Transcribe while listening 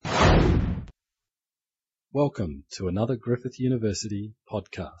Welcome to another Griffith University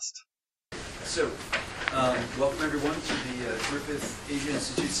podcast. So, welcome everyone to the Griffith Asia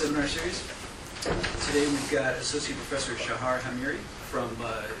Institute Seminar Series. Today we've got Associate Professor Shahar Hamiri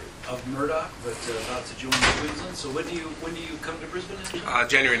of Murdoch, but about to join Queensland. So when do you come to Brisbane?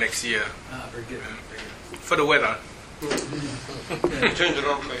 January next year. Very good. Very good. For the weather. Change it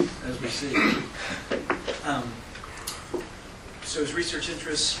on, please. As we see. So his research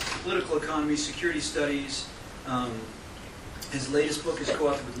interests, political economy, security studies. His latest book is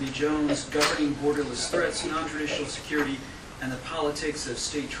co-authored with Lee Jones, Governing Borderless Threats, Non-Traditional Security, and the Politics of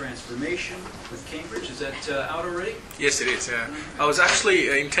State Transformation with Cambridge. Is that out already? Yes, it is, yeah. I was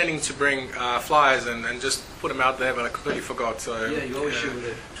actually intending to bring flyers and just put them out there, but I completely forgot. So yeah, you always show with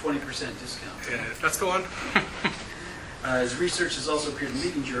a 20% discount. Yeah, let's go on. His research has also appeared in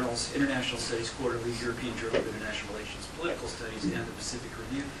leading journals, International Studies Quarterly, European Journal of International Relations, Political Studies, and the Pacific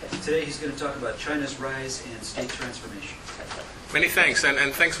Review. Today he's going to talk about China's rise and state transformation. Many thanks, and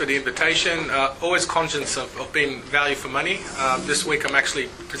thanks for the invitation. Always conscious of being value for money. This week I'm actually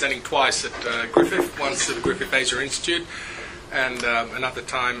presenting twice at Griffith, once at the Griffith Asia Institute, and another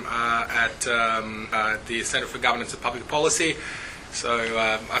time at the Centre for Governance and Public Policy. So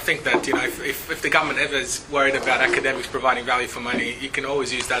I think that if the government ever is worried about academics providing value for money, you can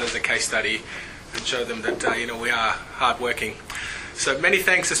always use that as a case study and show them that we are hardworking. So many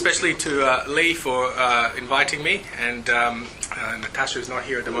thanks, especially to Lee for inviting me, and Natasha is not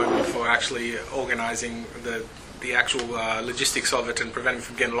here at the moment for actually organising the actual logistics of it and preventing me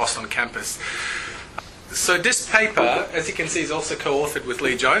from getting lost on campus. So this paper, as you can see, is also co-authored with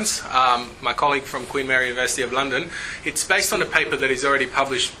Lee Jones, my colleague from Queen Mary University of London. It's based on a paper that is already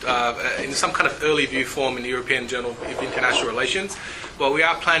published in some kind of early view form in the European Journal of International Relations. Well, we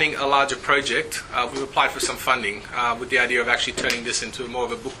are planning a larger project. We've applied for some funding with the idea of actually turning this into more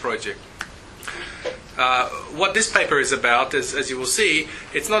of a book project. What this paper is about, as you will see,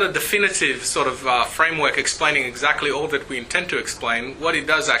 it's not a definitive sort of framework explaining exactly all that we intend to explain. What it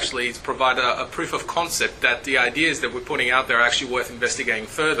does actually is provide a proof of concept that the ideas that we're putting out there are actually worth investigating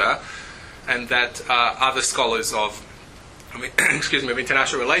further, and that other scholars of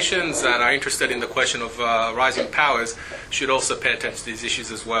international relations that are interested in the question of rising powers should also pay attention to these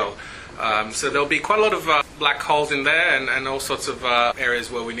issues as well. So there'll be quite a lot of black holes in there and all sorts of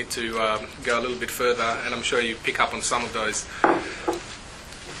areas where we need to go a little bit further, and I'm sure you pick up on some of those.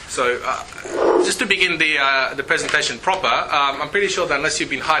 So just to begin the presentation proper, I'm pretty sure that unless you've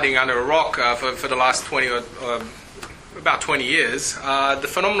been hiding under a rock for the last 20 or about 20 years, the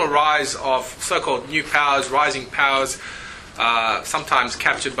phenomenal rise of so-called new powers, rising powers, sometimes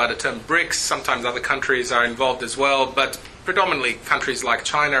captured by the term BRICS, sometimes other countries are involved as well, but predominantly countries like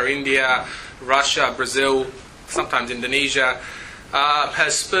China, India, Russia, Brazil, sometimes Indonesia,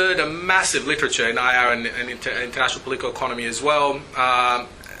 has spurred a massive literature in IR and international political economy as well,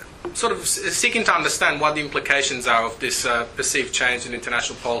 sort of seeking to understand what the implications are of this perceived change in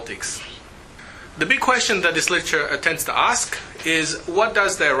international politics. The big question that this literature tends to ask is, what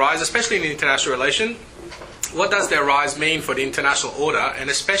does their rise, especially in international relation, what does their rise mean for the international order, and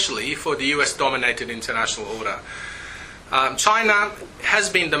especially for the US-dominated international order? China has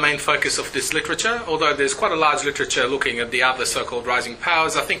been the main focus of this literature, although there's quite a large literature looking at the other so-called rising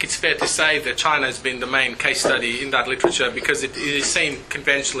powers. I think it's fair to say that China has been the main case study in that literature because it is seen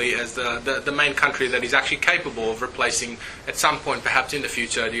conventionally as the main country that is actually capable of replacing, at some point perhaps in the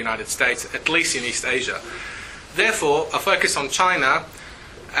future, the United States, at least in East Asia. Therefore, a focus on China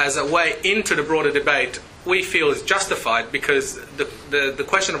as a way into the broader debate we feel is justified because the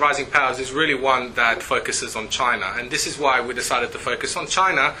question of rising powers is really one that focuses on China, and this is why we decided to focus on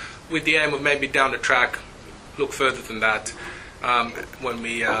China with the aim of maybe down the track look further than that when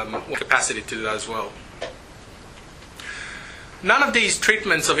we have capacity to do that as well. None of these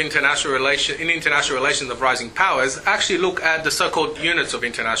treatments of international relations of rising powers actually look at the so-called units of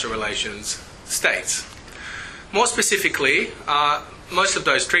international relations, states. More specifically, most of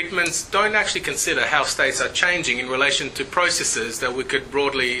those treatments don't actually consider how states are changing in relation to processes that we could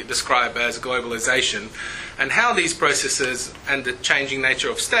broadly describe as globalization, and how these processes and the changing nature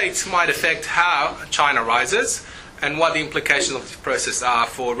of states might affect how China rises and what the implications of this process are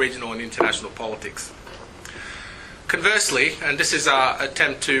for regional and international politics. Conversely, and this is our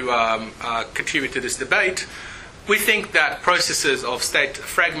attempt to contribute to this debate, we think that processes of state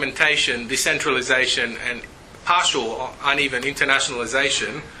fragmentation, decentralization, and partial or uneven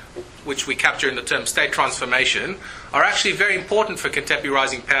internationalization, which we capture in the term state transformation, are actually very important for contemporary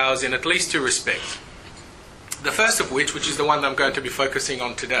rising powers in at least two respects. The first of which is the one that I'm going to be focusing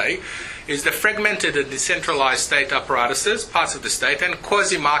on today, is the fragmented and decentralized state apparatuses, parts of the state, and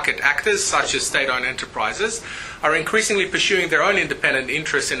quasi-market actors such as state-owned enterprises are increasingly pursuing their own independent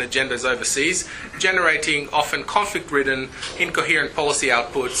interests and agendas overseas, generating often conflict-ridden, incoherent policy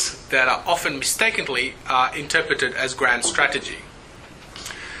outputs that are often mistakenly interpreted as grand strategy.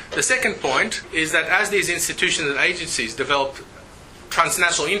 The second point is that as these institutions and agencies develop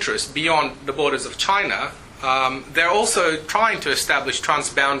transnational interests beyond the borders of China, they're also trying to establish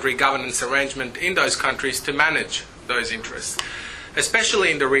transboundary governance arrangement in those countries to manage those interests,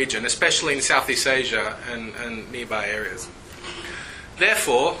 especially in the region, especially in Southeast Asia and nearby areas.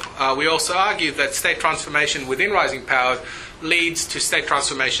 Therefore, we also argue that state transformation within rising powers leads to state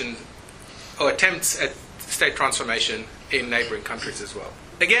transformation or attempts at state transformation in neighbouring countries as well.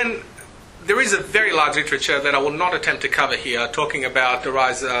 Again, there is a very large literature that I will not attempt to cover here, talking about the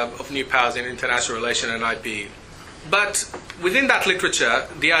rise of new powers in international relation and IPE. But within that literature,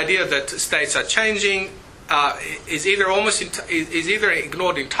 the idea that states are changing is either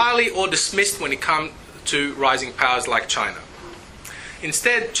ignored entirely or dismissed when it comes to rising powers like China.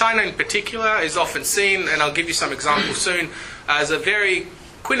 Instead, China in particular is often seen, and I'll give you some examples soon, as a very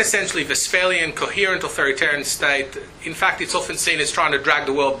quintessentially Westphalian, coherent authoritarian state. In fact, it's often seen as trying to drag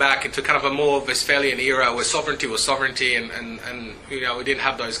the world back into kind of a more Westphalian era where sovereignty was sovereignty, and you know, we didn't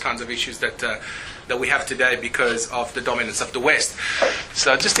have those kinds of issues that we have today because of the dominance of the West.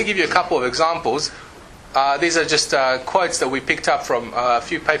 So just to give you a couple of examples, these are just quotes that we picked up from a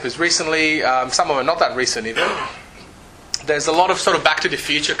few papers recently. Some of them are not that recent even. There's a lot of sort of back to the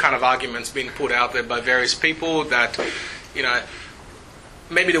future kind of arguments being put out there by various people that, you know,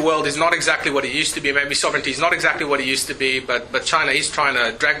 maybe the world is not exactly what it used to be, maybe sovereignty is not exactly what it used to be, but China is trying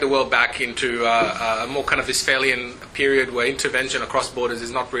to drag the world back into a more kind of Westphalian period where intervention across borders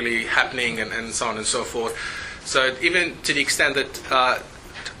is not really happening, and so on and so forth. So even to the extent that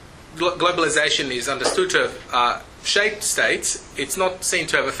globalization is understood to have shaped states, it's not seen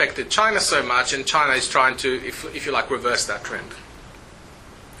to have affected China so much, and China is trying to, if you like, reverse that trend.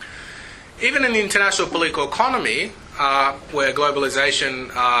 Even in the international political economy, where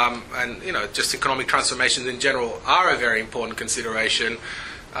globalization and, you know, just economic transformations in general are a very important consideration,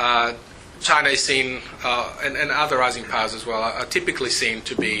 China is seen, and other rising powers as well, are typically seen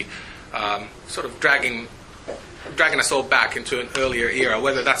to be sort of dragging us all back into an earlier era.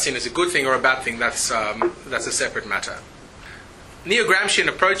 Whether that's seen as a good thing or a bad thing, that's a separate matter. Neo-Gramscian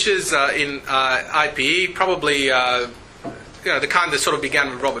approaches in IPE, probably the kind that sort of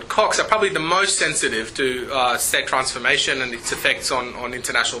began with Robert Cox, are probably the most sensitive to state transformation and its effects on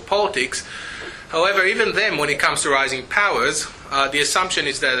international politics. However, even then, when it comes to rising powers, the assumption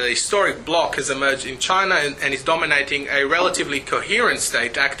is that a historic bloc has emerged in China and is dominating a relatively coherent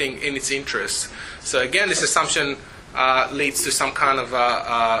state acting in its interests. So again, this assumption leads to some kind of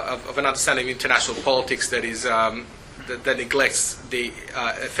an understanding of international politics that is that neglects the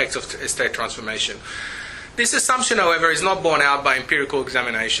effects of state transformation. This assumption, however, is not borne out by empirical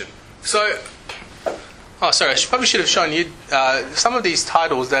examination. So, I probably should have shown you some of these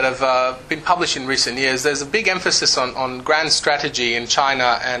titles that have been published in recent years. There's a big emphasis on grand strategy in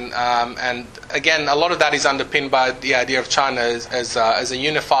China, and again, a lot of that is underpinned by the idea of China as a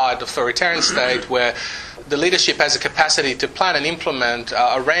unified authoritarian state where the leadership has a capacity to plan and implement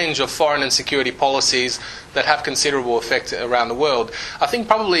a range of foreign and security policies that have considerable effect around the world. I think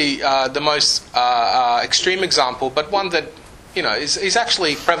probably the most extreme example, but one that is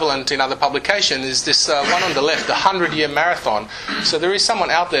actually prevalent in other publications, is this one on the left, the 100-year marathon. So there is someone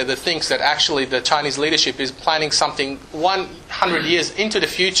out there that thinks that actually the Chinese leadership is planning something 100 years into the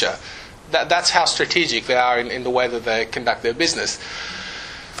future. That's how strategic they are in the way that they conduct their business.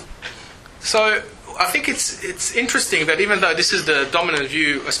 So I think it's interesting that even though this is the dominant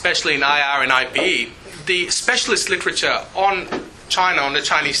view, especially in IR and IPE, the specialist literature on China, on the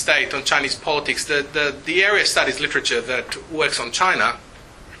Chinese state, on Chinese politics, the area studies literature that works on China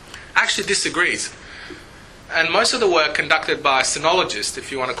actually disagrees. And most of the work conducted by sinologists,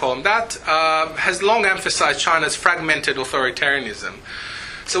 if you want to call them that, has long emphasized China's fragmented authoritarianism.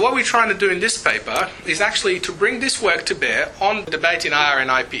 So what we're trying to do in this paper is actually to bring this work to bear on the debate in IR and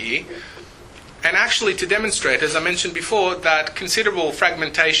IPE, and actually to demonstrate, as I mentioned before, that considerable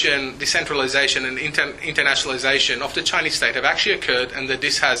fragmentation, decentralization and internationalization of the Chinese state have actually occurred, and that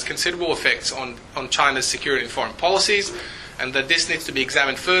this has considerable effects on China's security and foreign policies, and that this needs to be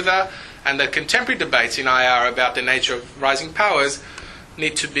examined further, and that contemporary debates in IR about the nature of rising powers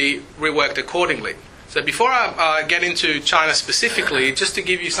need to be reworked accordingly. So before I get into China specifically, just to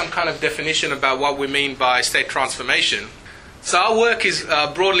give you some kind of definition about what we mean by state transformation, So our work is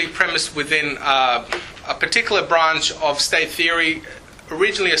broadly premised within a particular branch of state theory,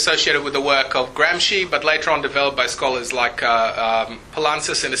 originally associated with the work of Gramsci, but later on developed by scholars like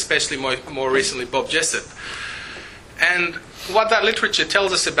Poulantzas and especially more recently Bob Jessup. And what that literature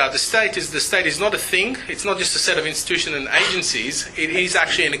tells us about the state is not a thing, it's not just a set of institutions and agencies, it is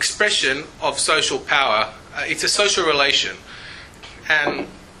actually an expression of social power. It's a social relation. And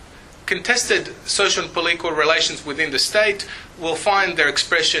contested social and political relations within the state will find their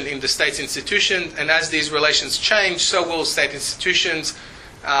expression in the state's institutions, and as these relations change, so will state institutions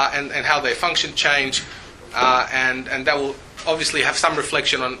and how they function change, and that will obviously have some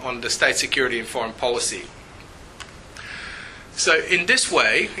reflection on the state security and foreign policy. So in this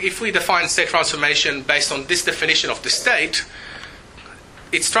way, if we define state transformation based on this definition of the state,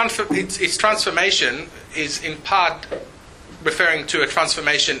 its transformation is in part referring to a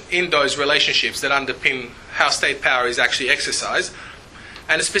transformation in those relationships that underpin how state power is actually exercised.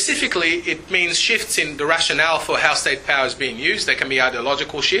 And specifically, it means shifts in the rationale for how state power is being used. They can be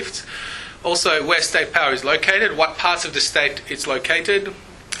ideological shifts. Also, where state power is located, what parts of the state it's located.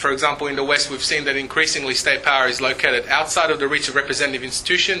 For example, in the West, we've seen that increasingly state power is located outside of the reach of representative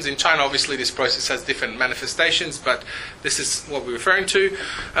institutions. In China, obviously, this process has different manifestations, but this is what we're referring to.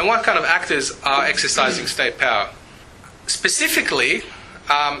 And what kind of actors are exercising state power? Specifically,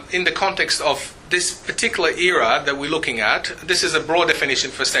 in the context of this particular era that we're looking at, this is a broad definition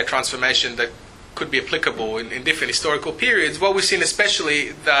for state transformation that could be applicable in different historical periods. What we've seen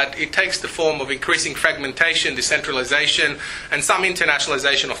especially that it takes the form of increasing fragmentation, decentralization, and some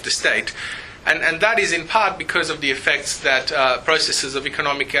internationalization of the state. And that is in part because of the effects that processes of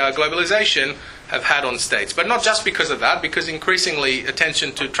economic globalization have had on states. But not just because of that, because increasingly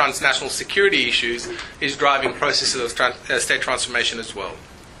attention to transnational security issues is driving processes of state transformation as well.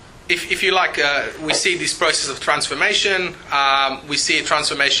 If you like, we see this process of transformation. We see a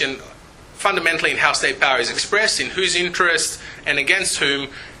transformation fundamentally in how state power is expressed, in whose interest and against whom.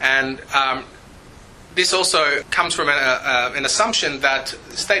 And this also comes from an assumption that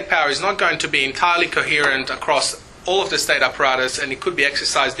state power is not going to be entirely coherent across all of the state apparatus, and it could be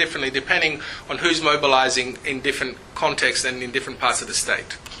exercised differently depending on who's mobilizing in different contexts and in different parts of the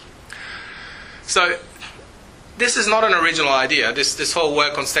state. So this is not an original idea. This whole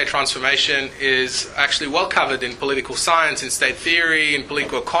work on state transformation is actually well covered in political science, in state theory, in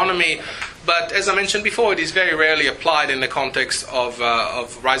political economy. But as I mentioned before, it is very rarely applied in the context of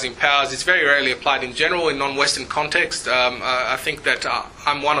rising powers. It's very rarely applied in general in non-Western context. I think that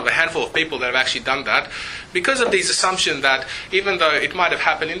I'm one of a handful of people that have actually done that because of these assumptions that even though it might have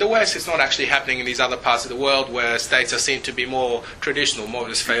happened in the West, it's not actually happening in these other parts of the world where states are seen to be more traditional, more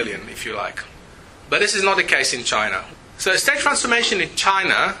Westphalian, if you like. But this is not the case in China. So state transformation in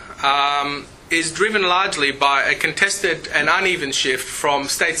China is driven largely by a contested and uneven shift from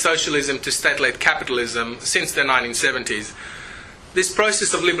state socialism to state-led capitalism since the 1970s. This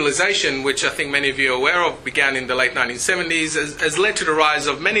process of liberalization, which I think many of you are aware of, began in the late 1970s, has led to the rise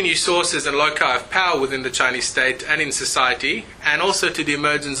of many new sources and loci of power within the Chinese state and in society, and also to the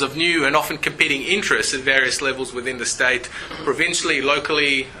emergence of new and often competing interests at various levels within the state, provincially,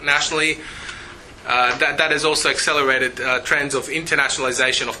 locally, nationally. That has also accelerated trends of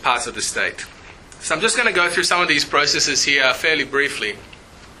internationalization of parts of the state. So I'm just going to go through some of these processes here fairly briefly.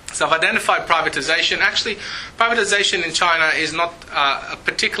 So I've identified privatization. Actually, privatization in China is not a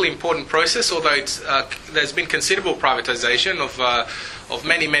particularly important process, although there's been considerable privatization of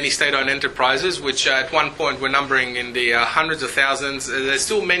many state-owned enterprises, which at one point were numbering in the hundreds of thousands. There's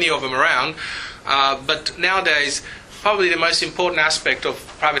still many of them around, but nowadays probably the most important aspect of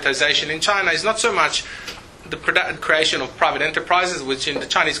privatization in China is not so much the creation of private enterprises, which in the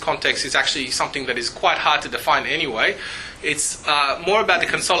Chinese context is actually something that is quite hard to define anyway. It's more about the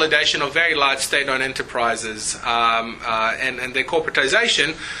consolidation of very large state-owned enterprises and their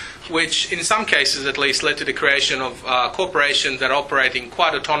corporatization, which in some cases at least led to the creation of corporations that are operating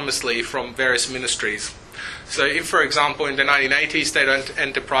quite autonomously from various ministries. So if, for example, in the 1980s, state-owned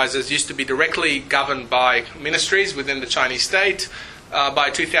enterprises used to be directly governed by ministries within the Chinese state, by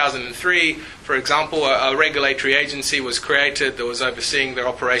 2003, for example, a regulatory agency was created that was overseeing their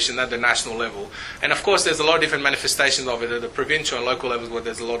operation at the national level. And of course, there's a lot of different manifestations of it at the provincial and local levels where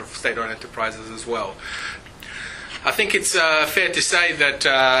there's a lot of state-owned enterprises as well. I think it's fair to say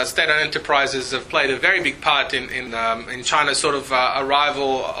that state-owned enterprises have played a very big part in China's sort of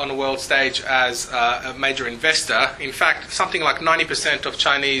arrival on the world stage as a major investor. In fact, something like 90% of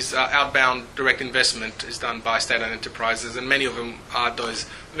Chinese outbound direct investment is done by state-owned enterprises, and many of them are those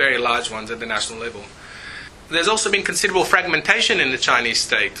very large ones at the national level. There's also been considerable fragmentation in the Chinese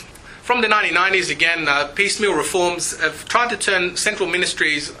state. From the 1990s, again, piecemeal reforms have tried to turn central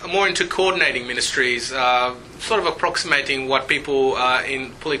ministries more into coordinating ministries, sort of approximating what people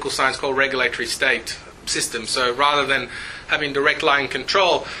in political science call regulatory state systems. So rather than having direct line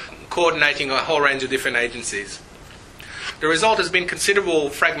control, coordinating a whole range of different agencies. The result has been considerable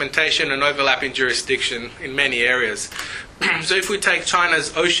fragmentation and overlap in jurisdiction in many areas. So if we take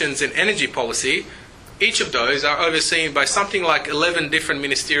China's oceans and energy policy, each of those are overseen by something like 11 different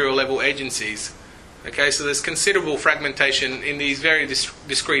ministerial level agencies. Okay, so there's considerable fragmentation in these very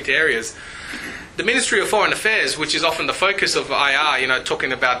discrete areas. The Ministry of Foreign Affairs, which is often the focus of IR,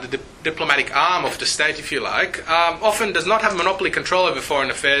 talking about the diplomatic arm of the state, if you like, often does not have monopoly control over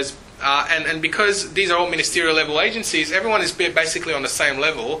foreign affairs. And because these are all ministerial level agencies, everyone is basically on the same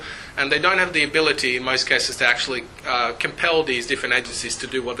level, and they don't have the ability in most cases to actually compel these different agencies to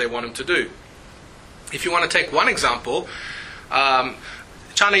do what they want them to do. If you want to take one example,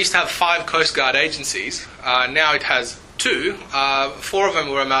 China used to have 5 Coast Guard agencies. Now it has 2. 4 of them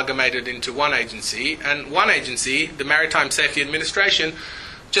were amalgamated into one agency, and one agency, the Maritime Safety Administration,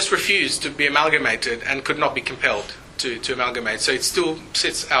 just refused to be amalgamated and could not be compelled to amalgamate. So it still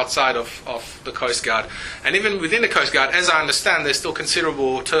sits outside of the Coast Guard. And even within the Coast Guard, as I understand, there's still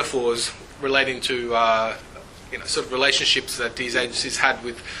considerable turf wars relating to sort of relationships that these agencies had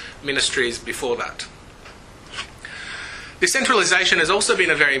with ministries before that. Decentralization has also been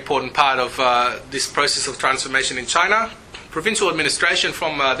a very important part of this process of transformation in China. Provincial administration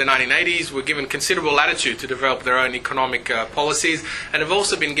from the 1980s were given considerable latitude to develop their own economic policies, and have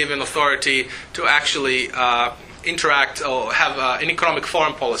also been given authority to actually interact or have an economic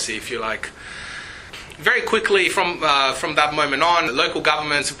foreign policy, if you like. Very quickly from that moment on, local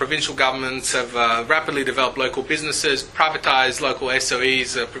governments and provincial governments have rapidly developed local businesses, privatized local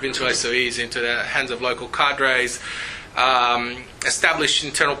SOEs, provincial SOEs, into the hands of local cadres, established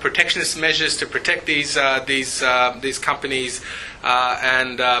internal protectionist measures to protect these companies,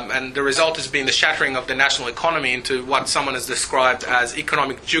 and the result has been the shattering of the national economy into what someone has described as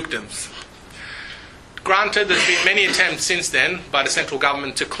economic dukedoms. Granted, there's been many attempts since then by the central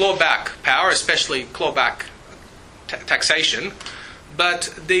government to claw back power, especially claw back taxation,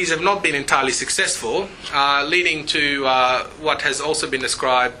 but these have not been entirely successful, leading to what has also been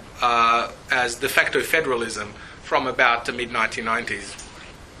described as de facto federalism from about the mid-1990s.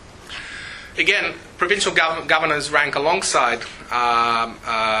 Again, provincial governors rank alongside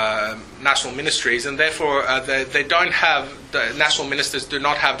national ministries, and therefore they don't have, the national ministers do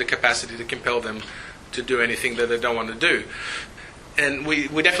not have the capacity to compel them to do anything that they don't want to do. And we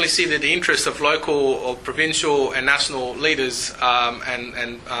definitely see that the interests of local or provincial and national leaders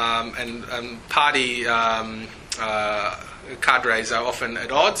and party cadres are often at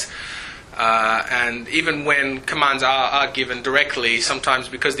odds. And even when commands are given directly, sometimes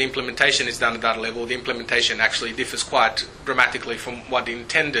because the implementation is done at that level, the implementation actually differs quite dramatically from what the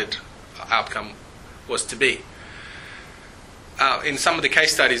intended outcome was to be. In some of the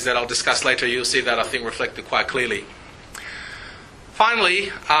case studies that I'll discuss later, you'll see that, I think, reflected quite clearly.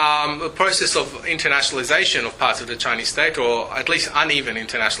 Finally, the process of internationalization of parts of the Chinese state, or at least uneven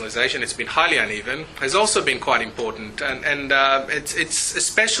internationalization, it's been highly uneven, has also been quite important. And it's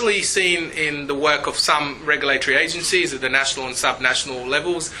especially seen in the work of some regulatory agencies at the national and subnational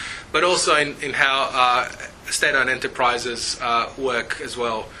levels, but also in how state-owned enterprises work as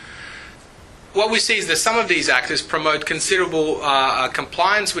well. What we see is that some of these actors promote considerable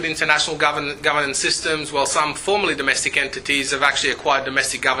compliance with international governance systems, while some formerly domestic entities have actually acquired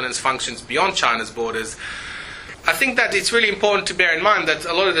domestic governance functions beyond China's borders. I think that it's really important to bear in mind that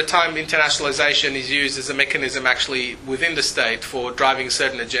a lot of the time internationalization is used as a mechanism actually within the state for driving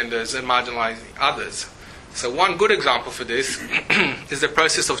certain agendas and marginalizing others. So one good example for this is the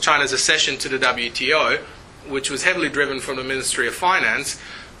process of China's accession to the WTO, which was heavily driven from the Ministry of Finance,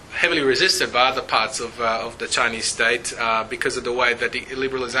 heavily resisted by other parts of the Chinese state because of the way that the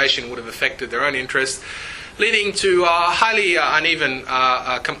liberalisation would have affected their own interests, leading to highly uneven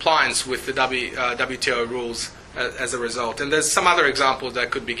compliance with the WTO rules as a result. And there's some other examples that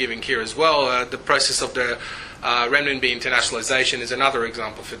could be given here as well. The process of the renminbi internationalisation is another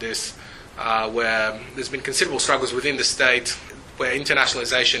example for this, where there's been considerable struggles within the state, where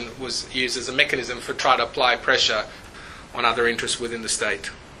internationalisation was used as a mechanism for trying to apply pressure on other interests within the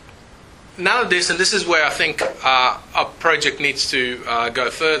state. None of this, and this is where I think our project needs to go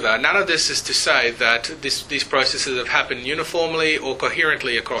further, none of this is to say that these processes have happened uniformly or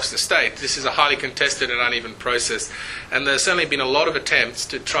coherently across the state. This is a highly contested and uneven process, and there's certainly been a lot of attempts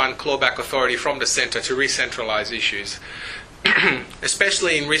to try and claw back authority from the centre to re-centralise issues.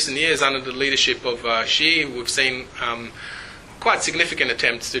 Especially in recent years under the leadership of Xi, we've seen quite significant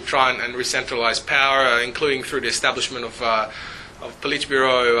attempts to try and recentralize power, including through the establishment of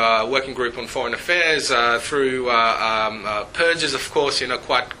Politburo Working Group on Foreign Affairs, through purges, of course,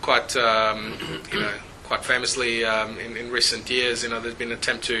 quite famously in recent years. There's been an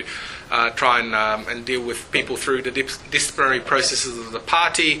attempt to try and deal with people through the disciplinary processes of the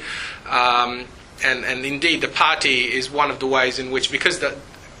party. And indeed, the party is one of the ways in which, because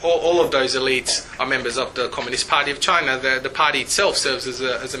all of those elites are members of the Communist Party of China, the party itself serves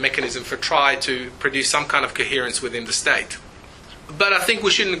as a mechanism for try to produce some kind of coherence within the state. But I think we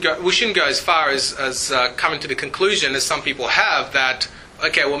shouldn't go as far as coming to the conclusion, as some people have, that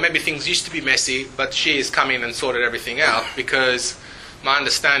okay, well maybe things used to be messy, but Xi has come in and sorted everything out, because my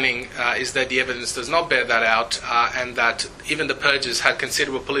understanding is that the evidence does not bear that out, and that even the purges had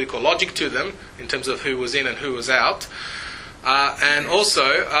considerable political logic to them in terms of who was in and who was out. And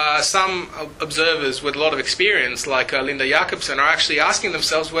also, some observers with a lot of experience, like Linda Jacobsen, are actually asking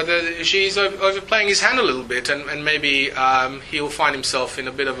themselves whether Xi's overplaying his hand a little bit, and maybe he'll find himself in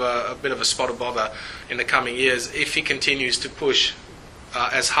a bit of a spot of bother in the coming years if he continues to push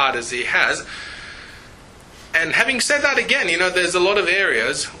as hard as he has. And having said that, again, there's a lot of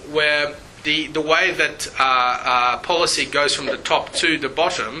areas where the way that policy goes from the top to the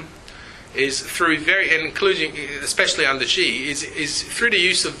bottom is through including, especially under Xi, is through the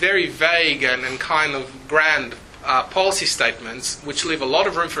use of very vague and kind of grand policy statements, which leave a lot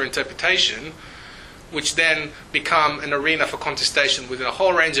of room for interpretation, which then become an arena for contestation within a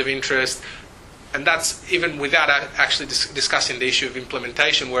whole range of interests. And that's even without actually discussing the issue of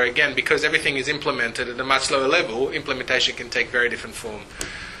implementation, where again, because everything is implemented at a much lower level, implementation can take very different form.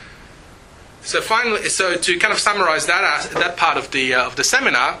 So finally, to kind of summarize that part of the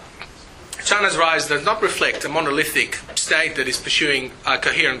seminar, China's rise does not reflect a monolithic state that is pursuing a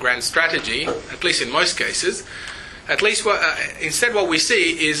coherent grand strategy, at least in most cases. At least instead what we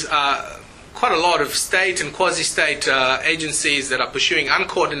see is quite a lot of state and quasi-state agencies that are pursuing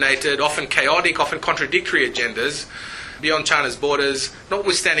uncoordinated, often chaotic, often contradictory agendas beyond China's borders,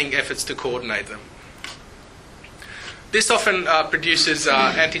 notwithstanding efforts to coordinate them. This often produces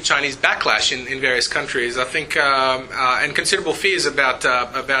anti-Chinese backlash in various countries, I think, and considerable fears about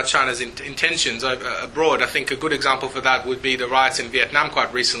China's intentions abroad. I think a good example for that would be the riots in Vietnam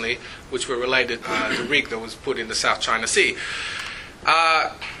quite recently, which were related to the rig that was put in the South China Sea.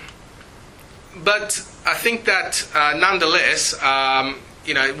 But I think that nonetheless,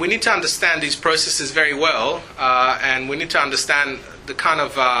 we need to understand these processes very well, and we need to understand the kind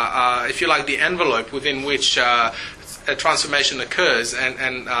of, if you like, the envelope within which a transformation occurs, and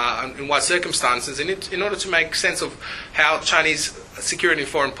in what circumstances, in order to make sense of how Chinese security and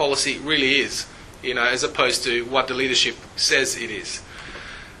foreign policy really is, as opposed to what the leadership says it is.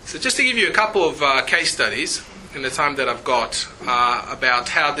 So just to give you a couple of case studies in the time that I've got about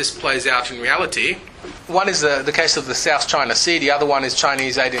how this plays out in reality. One is the case of the South China Sea. The other one is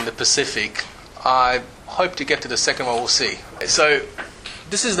Chinese aid in the Pacific. I hope to get to the second one, we'll see. So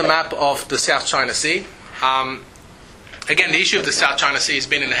this is the map of the South China Sea. Again, the issue of the South China Sea has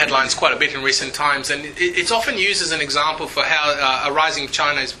been in the headlines quite a bit in recent times, and it's often used as an example for how a rising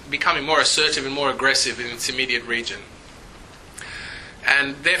China is becoming more assertive and more aggressive in its immediate region.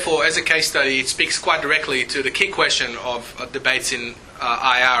 And therefore, as a case study, it speaks quite directly to the key question of debates in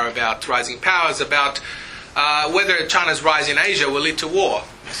IR about rising powers, about whether China's rise in Asia will lead to war,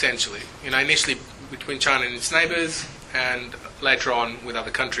 essentially. Initially between China and its neighbours, and later on with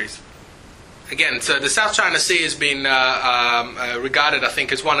other countries. Again, so the South China Sea has been regarded, I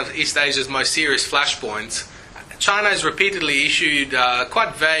think, as one of East Asia's most serious flashpoints. China has repeatedly issued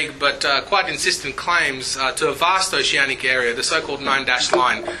quite vague but quite insistent claims to a vast oceanic area, the so-called 9-dash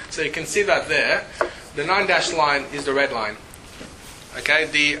line. So you can see that there. The 9-dash line is the red line. Okay,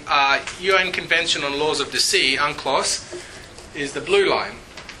 the UN Convention on Laws of the Sea, UNCLOS, is the blue line.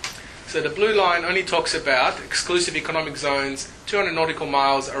 So the blue line only talks about exclusive economic zones 200 nautical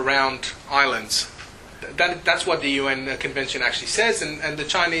miles around islands. That's what the UN Convention actually says, and the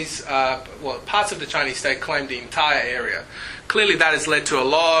Chinese, parts of the Chinese state claim the entire area. Clearly that has led to a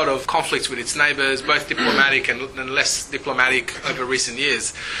lot of conflicts with its neighbours, both diplomatic and less diplomatic over recent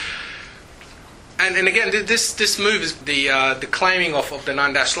years. And again, this move, is the claiming of the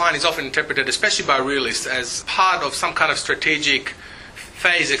 9-dash line is often interpreted, especially by realists, as part of some kind of strategic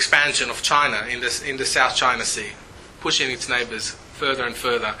phase expansion of China in the South China Sea, pushing its neighbours further and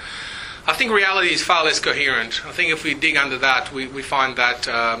further. I think reality is far less coherent. I think if we dig under that, we find that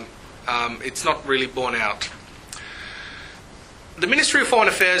it's not really borne out. The Ministry of Foreign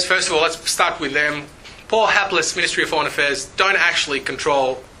Affairs, first of all, let's start with them. Poor, hapless Ministry of Foreign Affairs don't actually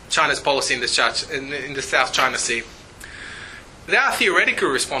control China's policy in the South China Sea. They are theoretically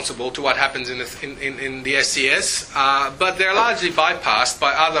responsible to what happens in the SCS, but they're largely bypassed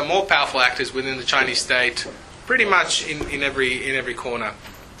by other more powerful actors within the Chinese state, pretty much in every corner.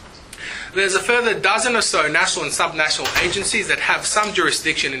 There's a further dozen or so national and subnational agencies that have some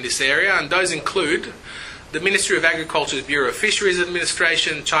jurisdiction in this area, and those include the Ministry of Agriculture's Bureau of Fisheries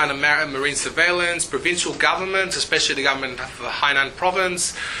Administration, China Marine Surveillance, provincial governments, especially the government of Hainan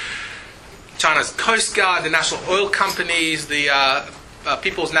Province, China's Coast Guard, the national oil companies, the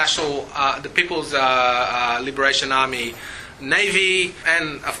People's Liberation Army Navy,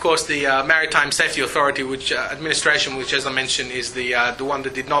 and of course the Maritime Safety Authority, administration, which, as I mentioned, is the one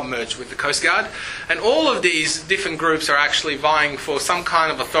that did not merge with the Coast Guard. And all of these different groups are actually vying for some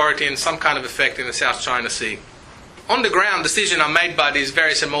kind of authority and some kind of effect in the South China Sea. On the ground, decisions are made by these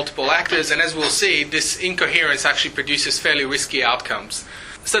various and multiple actors, and as we'll see, this incoherence actually produces fairly risky outcomes.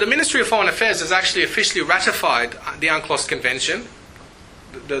 So the Ministry of Foreign Affairs has actually officially ratified the UNCLOS Convention,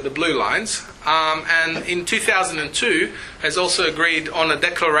 the blue lines, and in 2002 has also agreed on a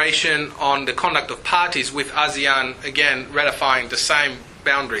declaration on the conduct of parties with ASEAN, again ratifying the same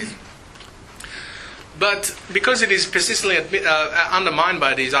boundaries. But because it is persistently undermined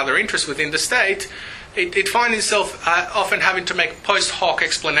by these other interests within the state, it finds itself often having to make post hoc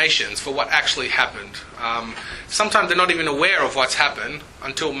explanations for what actually happened. Sometimes they're not even aware of what's happened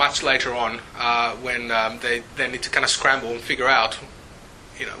until much later on, when they need to kind of scramble and figure out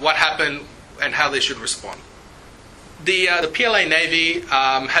what happened and how they should respond. The PLA Navy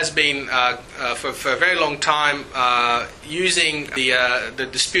has been for a very long time using the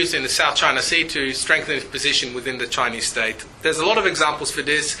disputes in the South China Sea to strengthen its position within the Chinese state. There's a lot of examples for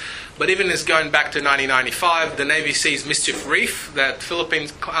this, but even as going back to 1995, the Navy seized Mischief Reef that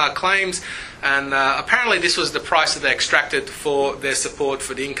Philippines claims, and apparently this was the price that they extracted for their support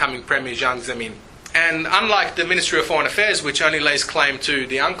for the incoming Premier Jiang Zemin. And unlike the Ministry of Foreign Affairs, which only lays claim to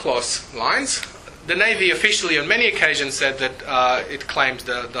the UNCLOS lines, the Navy officially on many occasions said that it claims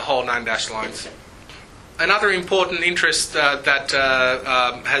the whole 9-dash lines. Another important interest that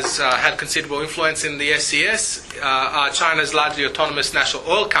has had considerable influence in the SCS are China's largely autonomous national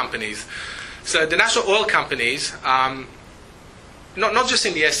oil companies. So the national oil companies, not just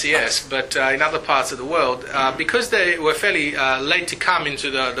in the SCS, but in other parts of the world, because they were fairly late to come into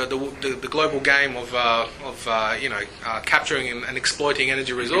the global game of capturing and exploiting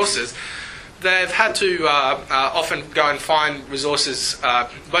energy resources, they've had to often go and find resources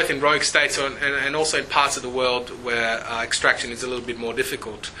both in rogue states and also in parts of the world where extraction is a little bit more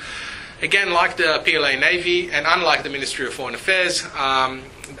difficult. Again, like the PLA Navy and unlike the Ministry of Foreign Affairs,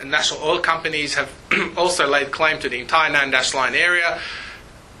 national oil companies have also laid claim to the entire 9-dash line area,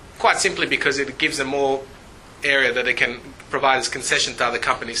 quite simply because it gives them more area that they can provide as concession to other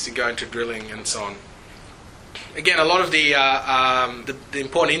companies to go into drilling and so on. Again, a lot of the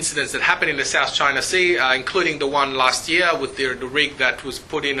important incidents that happened in the South China Sea, including the one last year with the rig that was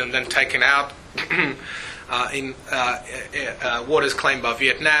put in and then taken out in waters claimed by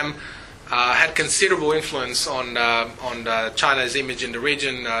Vietnam, had considerable influence on China's image in the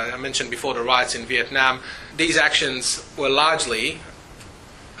region. I mentioned before the riots in Vietnam. These actions were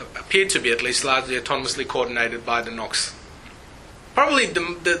appeared to be at least largely autonomously coordinated by the NOCs. Probably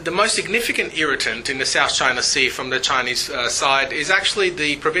the most significant irritant in the South China Sea from the Chinese side is actually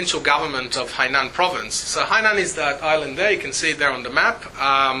the provincial government of Hainan Province. So Hainan is that island there, you can see it there on the map,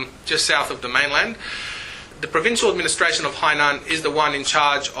 just south of the mainland. The provincial administration of Hainan is the one in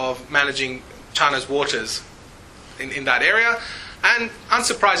charge of managing China's waters in that area, and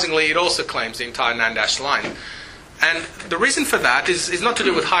unsurprisingly it also claims the entire 9-dash line. And the reason for that is not to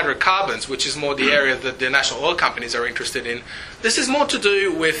do with hydrocarbons, which is more the area that the national oil companies are interested in. This is more to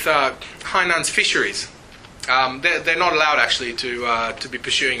do with Hainan's fisheries. They're not allowed actually to be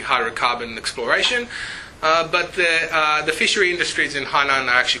pursuing hydrocarbon exploration, but the fishery industries in Hainan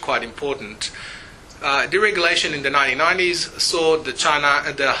are actually quite important. Deregulation in the 1990s saw the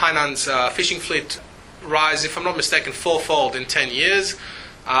Hainan's fishing fleet rise, if I'm not mistaken, fourfold in 10 years,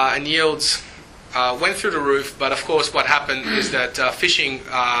 and yields went through the roof. But of course what happened is that fishing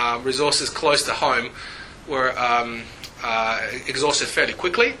resources close to home were exhausted fairly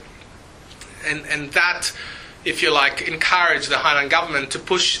quickly, and that, if you like, encouraged the Hainan government to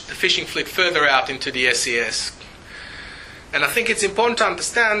push the fishing fleet further out into the SCS. And I think it's important to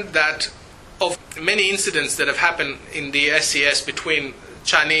understand that of many incidents that have happened in the SCS between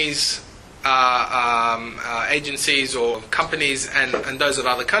Chinese agencies or companies and those of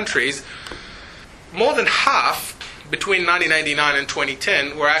other countries, more than half between 1989 and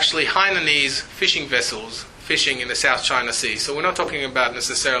 2010 were actually Hainanese fishing vessels fishing in the South China Sea. So we're not talking about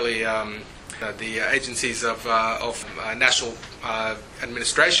necessarily the agencies of national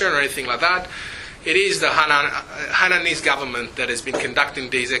administration or anything like that. It is the Hainanese government that has been conducting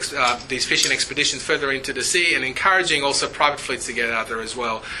these fishing expeditions further into the sea and encouraging also private fleets to get out there as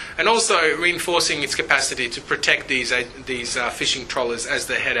well, and also reinforcing its capacity to protect these fishing trawlers as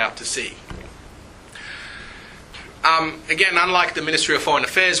they head out to sea. Again, unlike the Ministry of Foreign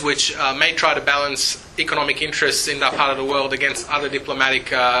Affairs, which may try to balance economic interests in that part of the world against other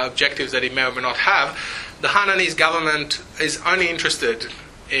diplomatic objectives that it may or may not have, the Hainanese government is only interested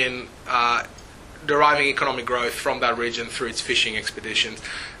in deriving economic growth from that region through its fishing expeditions,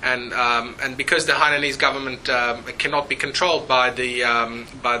 and because the Hainanese government cannot be controlled by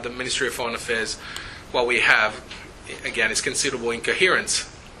the Ministry of Foreign Affairs, what we have again is considerable incoherence.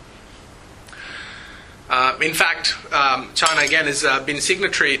 In fact, China again has been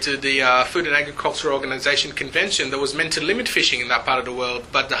signatory to the Food and Agriculture Organization Convention that was meant to limit fishing in that part of the world,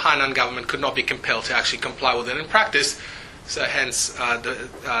 but the Hainan government could not be compelled to actually comply with it in practice. So hence,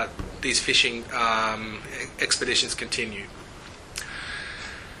 these fishing expeditions continue.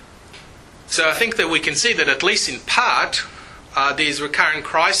 So I think that we can see that at least in part, these recurrent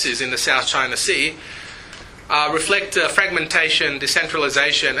crises in the South China Sea reflect fragmentation,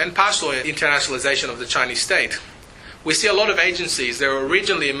 decentralization, and partial internationalization of the Chinese state. We see a lot of agencies that were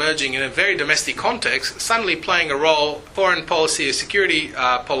originally emerging in a very domestic context, suddenly playing a role, foreign policy, a security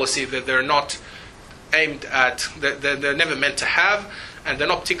policy that they're not aimed at, that they're never meant to have, and they're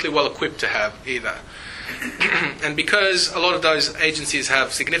not particularly well equipped to have either. And because a lot of those agencies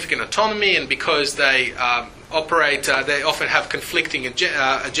have significant autonomy, and because they operate, they often have conflicting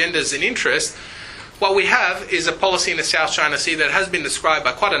agendas and interests, what we have is a policy in the South China Sea that has been described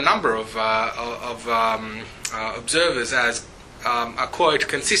by quite a number of observers as, I quote,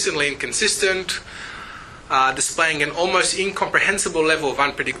 consistently inconsistent, displaying an almost incomprehensible level of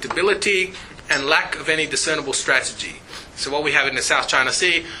unpredictability and lack of any discernible strategy. So what we have in the South China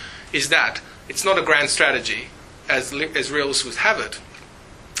Sea is that it's not a grand strategy as realists would have it.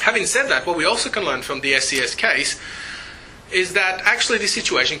 Having said that, what we also can learn from the SCS case is that actually this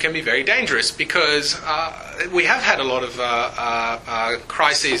situation can be very dangerous, because we have had a lot of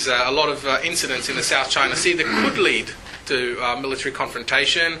crises, a lot of incidents in the South China Sea that could lead to military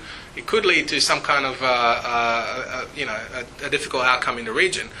confrontation. It could lead to some kind of a difficult outcome in the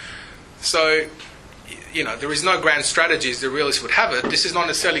region. So, there is no grand strategy as the realists would have it. This is not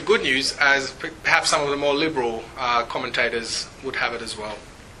necessarily good news, as perhaps some of the more liberal commentators would have it as well.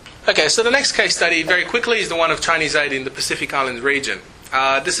 Okay, so the next case study, very quickly, is the one of Chinese aid in the Pacific Islands region.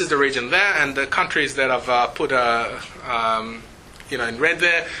 This is the region there, and the countries that I've put in red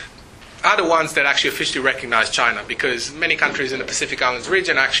there are the ones that actually officially recognize China, because many countries in the Pacific Islands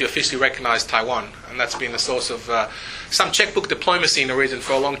region actually officially recognize Taiwan, and that's been the source of some checkbook diplomacy in the region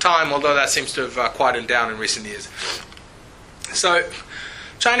for a long time, although that seems to have quieted down in recent years. So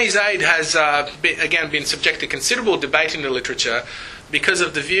Chinese aid has, been subject to considerable debate in the literature because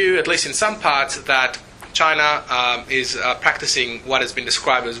of the view, at least in some parts, that China is practicing what has been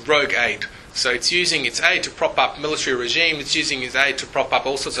described as rogue aid. So it's using its aid to prop up military regime, it's using its aid to prop up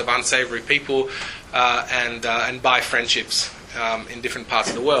all sorts of unsavory people and buy friendships in different parts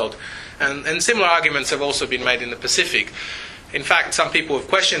of the world. And similar arguments have also been made in the Pacific. In fact, some people have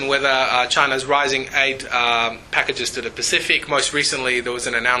questioned whether China's rising aid packages to the Pacific. Most recently, there was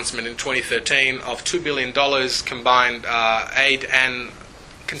an announcement in 2013 of $2 billion combined aid and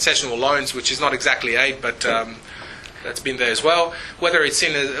concessional loans, which is not exactly aid, but that's been there as well. Whether it's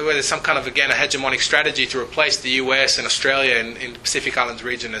whether some kind of, again, a hegemonic strategy to replace the US and Australia in the Pacific Islands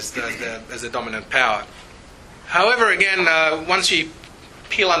region as the dominant power. However, again, once you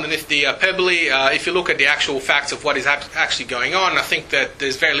peel underneath the pebbly, if you look at the actual facts of what is actually going on, I think that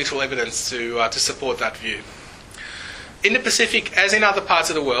there's very little evidence to support that view. In the Pacific, as in other parts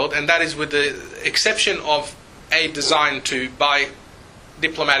of the world, and that is with the exception of aid designed to buy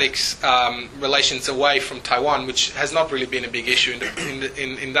diplomatic relations away from Taiwan, which has not really been a big issue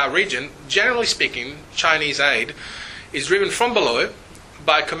in that region, generally speaking, Chinese aid is driven from below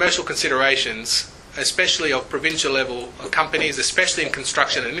by commercial considerations, especially of provincial level companies, especially in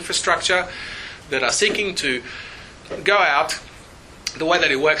construction and infrastructure, that are seeking to go out. The way that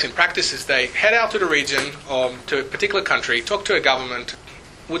it works in practice is they head out to the region or to a particular country, talk to a government,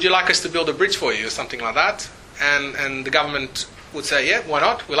 would you like us to build a bridge for you or something like that? And the government would say, yeah, why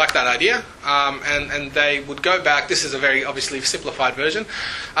not? We like that idea. And they would go back. This is a very obviously simplified version.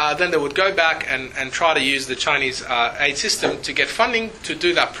 Then they would go back and try to use the Chinese aid system to get funding to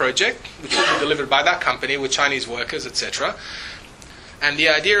do that project, which will be delivered by that company with Chinese workers, etc. And the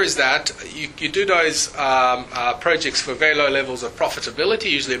idea is that you do those projects for very low levels of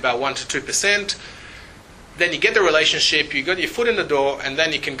profitability, usually about 1% to 2%. then you get the relationship, you got your foot in the door, and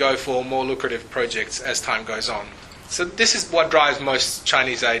then you can go for more lucrative projects as time goes on. So this is what drives most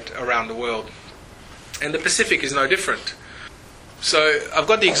Chinese aid around the world. And the Pacific is no different. So I've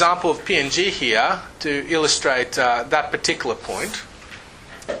got the example of PNG here to illustrate that particular point.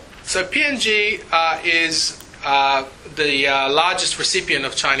 So PNG is the largest recipient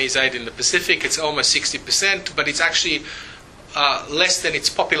of Chinese aid in the Pacific. It's almost 60%, but it's actually less than its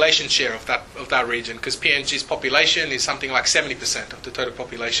population share of that region, because PNG's population is something like 70% of the total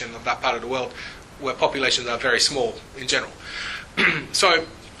population of that part of the world, where populations are very small in general. So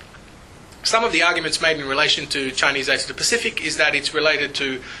some of the arguments made in relation to Chinese aid to the Pacific is that it's related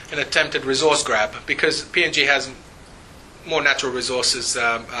to an attempted resource grab, because PNG has more natural resources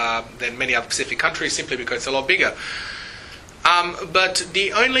than many other Pacific countries, simply because it's a lot bigger. But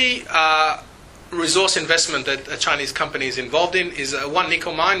the only resource investment that a Chinese company is involved in is one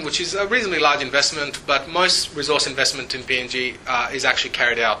nickel mine, which is a reasonably large investment, but most resource investment in PNG is actually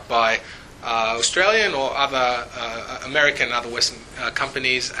carried out by Australian or other American, other Western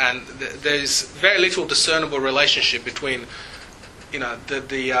companies, and there's very little discernible relationship between,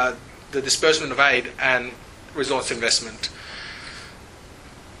 the disbursement of aid and resource investment.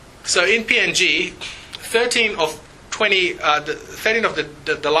 So in PNG, 13 of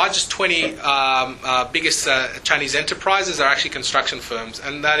the largest 20 biggest Chinese enterprises are actually construction firms,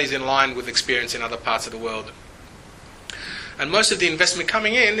 and that is in line with experience in other parts of the world. And most of the investment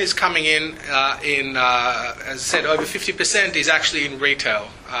coming in, as I said, over 50% is actually in retail.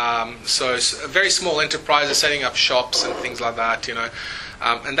 So very small enterprises setting up shops and things like that,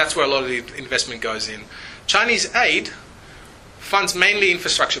 and that's where a lot of the investment goes in. Chinese aid funds mainly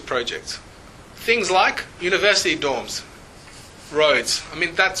infrastructure projects. Things like university dorms, roads. I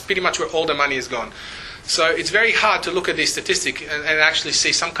mean, that's pretty much where all the money is gone. So it's very hard to look at these statistics and actually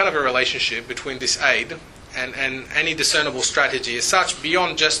see some kind of a relationship between this aid and any discernible strategy as such,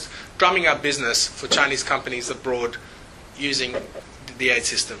 beyond just drumming up business for Chinese companies abroad using the aid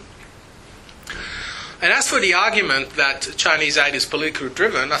system. And as for the argument that Chinese aid is politically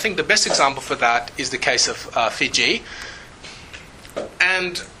driven, I think the best example for that is the case of Fiji.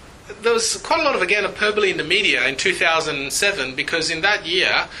 And there was quite a lot of, again, hyperbole in the media in 2007, because in that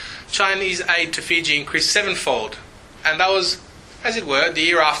year, Chinese aid to Fiji increased sevenfold. And that was, as it were, the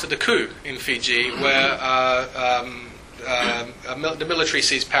year after the coup in Fiji, where the military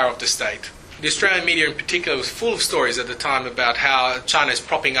seized power of the state. The Australian media in particular was full of stories at the time about how China is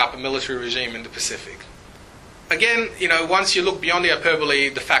propping up a military regime in the Pacific. Again, once you look beyond the hyperbole,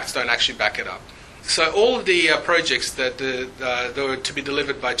 the facts don't actually back it up. So all of the projects that were to be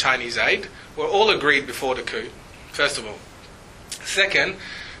delivered by Chinese aid were all agreed before the coup, first of all. Second,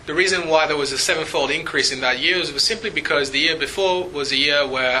 the reason why there was a sevenfold increase in that year was simply because the year before was a year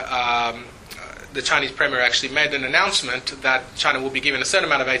where the Chinese premier actually made an announcement that China will be given a certain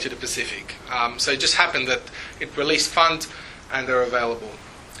amount of aid to the Pacific. So it just happened that it released funds and they're available.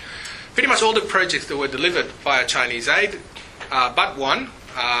 Pretty much all the projects that were delivered via Chinese aid, but one,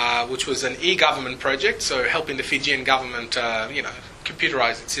 which was an e-government project, so helping the Fijian government,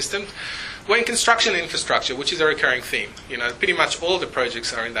 computerize its systems, were in construction and infrastructure, which is a recurring theme. Pretty much all of the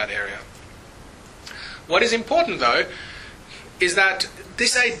projects are in that area. What is important, though, is that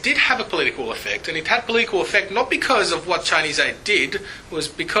this aid did have a political effect, and it had political effect not because of what Chinese aid did, was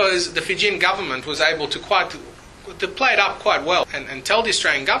because the Fijian government was able to play it up quite well and tell the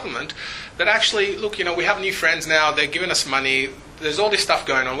Australian government that actually, look, we have new friends now, they're giving us money, there's all this stuff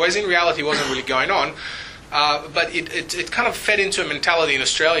going on, whereas in reality it wasn't really going on. But it kind of fed into a mentality in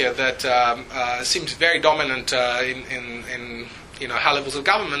Australia that seems very dominant in high levels of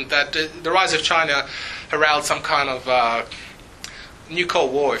government, that the rise of China heralded some kind of new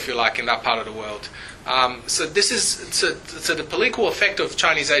Cold War, if you like, in that part of the world. So the political effect of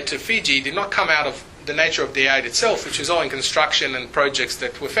Chinese aid to Fiji did not come out of the nature of the aid itself, which was all in construction and projects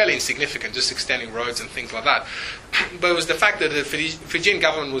that were fairly insignificant, just extending roads and things like that. But it was the fact that the Fijian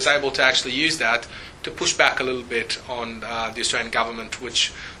government was able to actually use that to push back a little bit on the Australian government,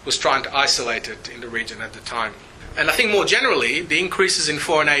 which was trying to isolate it in the region at the time. And I think more generally, the increases in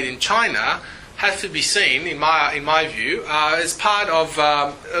foreign aid in China have to be seen, in my view, as part of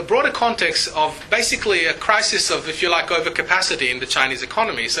a broader context of basically a crisis of, if you like, overcapacity in the Chinese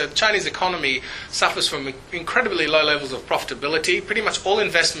economy. So the Chinese economy suffers from incredibly low levels of profitability. Pretty much all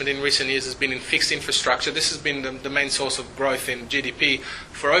investment in recent years has been in fixed infrastructure. This has been the main source of growth in GDP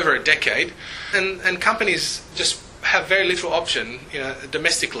for over a decade. And companies just have very little option,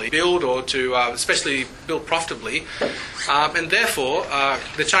 domestically build or to especially build profitably, and therefore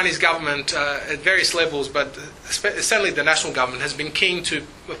the Chinese government at various levels, but certainly the national government, has been keen to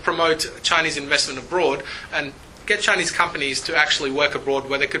promote Chinese investment abroad and get Chinese companies to actually work abroad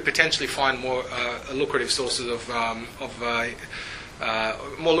where they could potentially find more lucrative sources of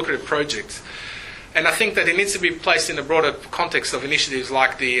more lucrative projects. And I think that it needs to be placed in a broader context of initiatives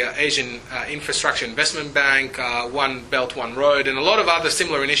like the Asian Infrastructure Investment Bank, One Belt, One Road, and a lot of other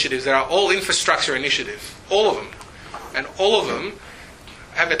similar initiatives that are all infrastructure initiatives, all of them. And all of them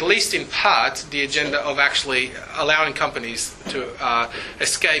have, at least in part, the agenda of actually allowing companies to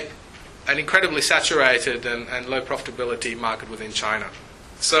escape an incredibly saturated and low profitability market within China.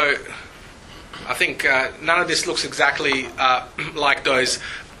 So I think none of this looks exactly like those...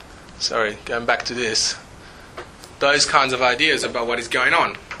 Sorry, going back to this. Those kinds of ideas about what is going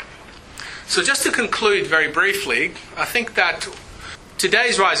on. So just to conclude very briefly, I think that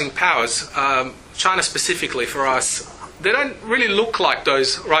today's rising powers, China specifically for us, they don't really look like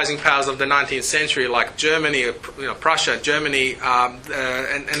those rising powers of the 19th century, like Germany, Prussia, Germany,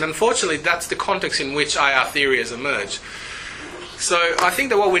 and unfortunately that's the context in which IR theory has emerged. So I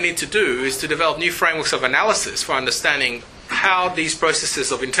think that what we need to do is to develop new frameworks of analysis for understanding how these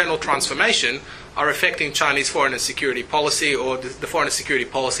processes of internal transformation are affecting Chinese foreign and security policy or the foreign and security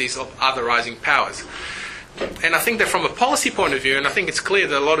policies of other rising powers. And I think that from a policy point of view, and I think it's clear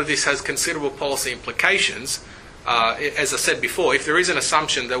that a lot of this has considerable policy implications, as I said before, if there is an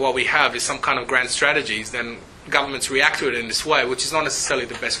assumption that what we have is some kind of grand strategies, then governments react to it in this way, which is not necessarily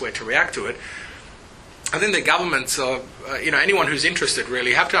the best way to react to it. I think the governments, anyone who's interested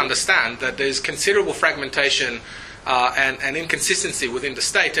really, have to understand that there's considerable fragmentation and inconsistency within the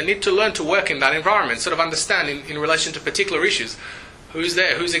state, and need to learn to work in that environment, sort of understand in relation to particular issues, who's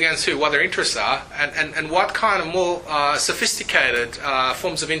there, who's against who, what their interests are, and what kind of more sophisticated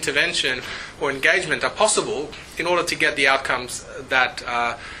forms of intervention or engagement are possible in order to get the outcomes that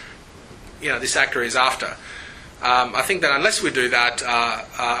this actor is after. I think that unless we do that,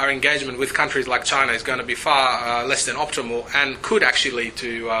 our engagement with countries like China is going to be far less than optimal and could actually lead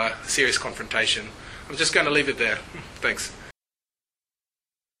to serious confrontation. I'm just going to leave it there. Thanks.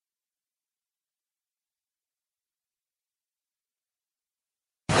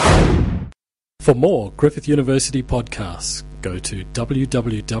 For more Griffith University podcasts, go to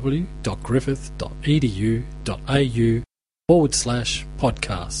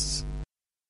www.griffith.edu.au/podcasts.